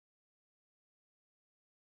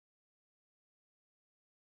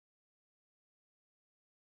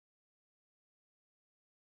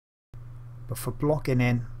but for blocking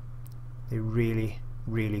in they're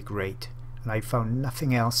really great, and I found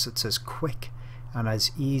nothing else that's as quick and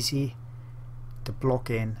as easy to block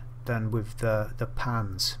in than with the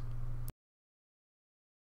pans.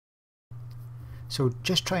 So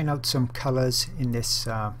just trying out some colours in this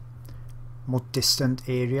more distant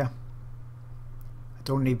area. I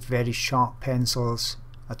don't need very sharp pencils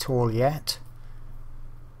at all yet,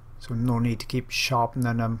 so no need to keep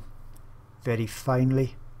sharpening them very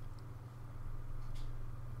finely.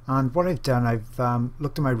 And what I've done, I've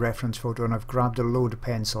looked at my reference photo and I've grabbed a load of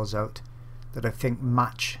pencils out that I think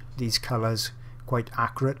match these colours quite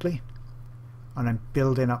accurately, and I'm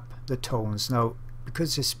building up the tones. Now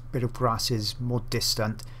because this bit of grass is more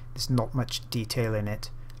distant, there's not much detail in it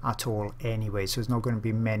at all anyway, so there's not going to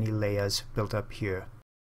be many layers built up here.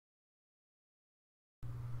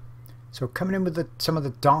 So coming in with some of the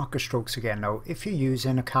darker strokes again. Now if you're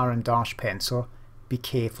using a Caran d'Ache pencil, be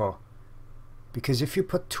careful, because if you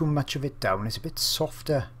put too much of it down, it's a bit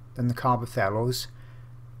softer than the Carbothellos.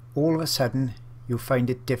 All of a sudden you'll find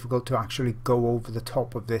it difficult to actually go over the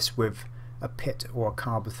top of this with a Pitt or a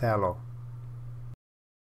Carbothello.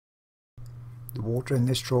 The water in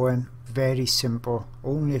this drawing, very simple,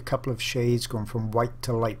 only a couple of shades going from white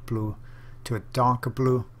to light blue to a darker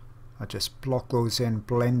blue. I just block those in,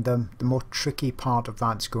 blend them. The more tricky part of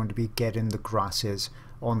that is going to be getting the grasses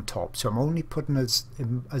on top, so I'm only putting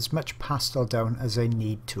as much pastel down as I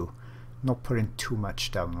need to, not putting too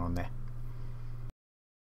much down on there.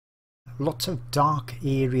 Lots of dark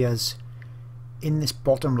areas in this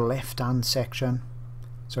bottom left hand section,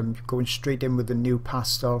 so I'm going straight in with the new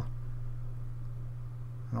pastel,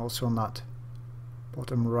 and also on that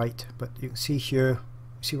bottom right. But you can see here,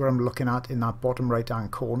 see what I'm looking at in that bottom right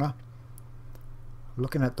hand corner,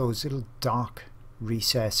 looking at those little dark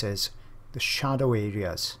recesses, the shadow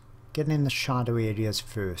areas, getting in the shadow areas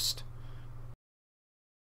first.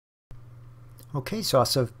 Okay, so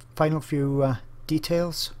that's the final few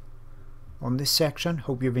details on this section.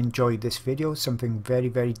 Hope you've enjoyed this video, something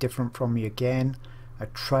very different from me again. I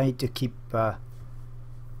tried to keep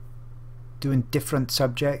doing different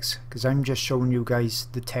subjects because I'm just showing you guys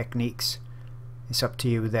the techniques. It's up to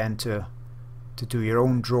you then to do your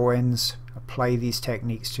own drawings, apply these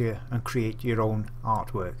techniques to you and create your own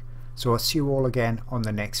artwork. So I'll see you all again on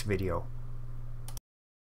the next video.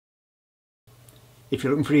 If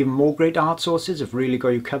you're looking for even more great art sources, I've really got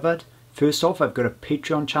you covered. First off, I've got a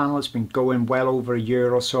Patreon channel. It's been going well over a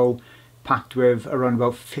year or so, packed with around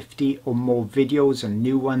about 50 or more videos and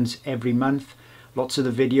new ones every month. Lots of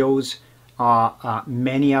the videos are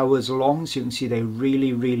many hours long, so you can see they're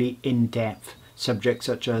really in-depth. Subjects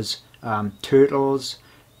such as turtles,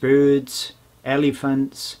 birds,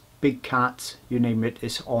 elephants, big cats, you name it,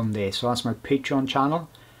 is on there. So that's my Patreon channel.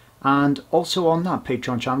 And also on that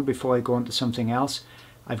Patreon channel, before I go on to something else,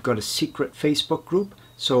 I've got a secret Facebook group,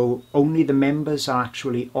 so only the members are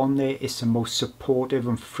actually on there. It's the most supportive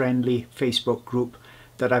and friendly Facebook group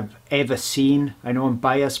that I've ever seen. I know I'm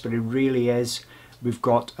biased, but it really is. We've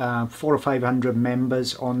got 400 or 500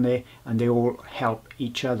 members on there, and they all help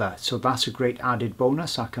each other, so that's a great added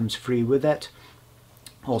bonus that comes free with it.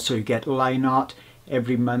 Also you get line art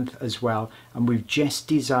every month as well, and we've just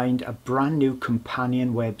designed a brand new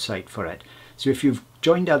companion website for it. So if you've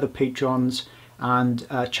joined other patrons and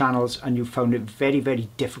channels and you found it very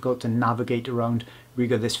difficult to navigate around, we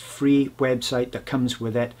got this free website that comes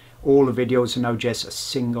with it. All the videos are now just a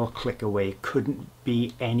single click away. Couldn't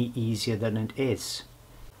be any easier than it is.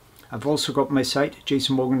 I've also got my site,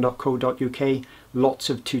 jasonmorgan.co.uk, lots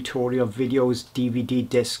of tutorial videos, DVD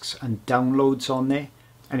discs and downloads on there.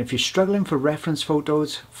 And if you're struggling for reference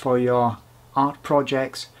photos for your art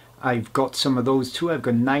projects, I've got some of those too. I've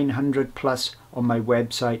got 900 plus on my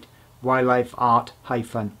website,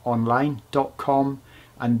 wildlifeart-online.com,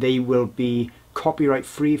 and they will be copyright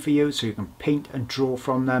free for you, so you can paint and draw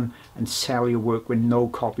from them and sell your work with no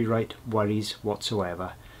copyright worries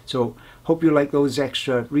whatsoever. So hope you like those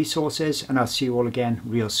extra resources, and I'll see you all again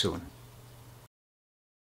real soon.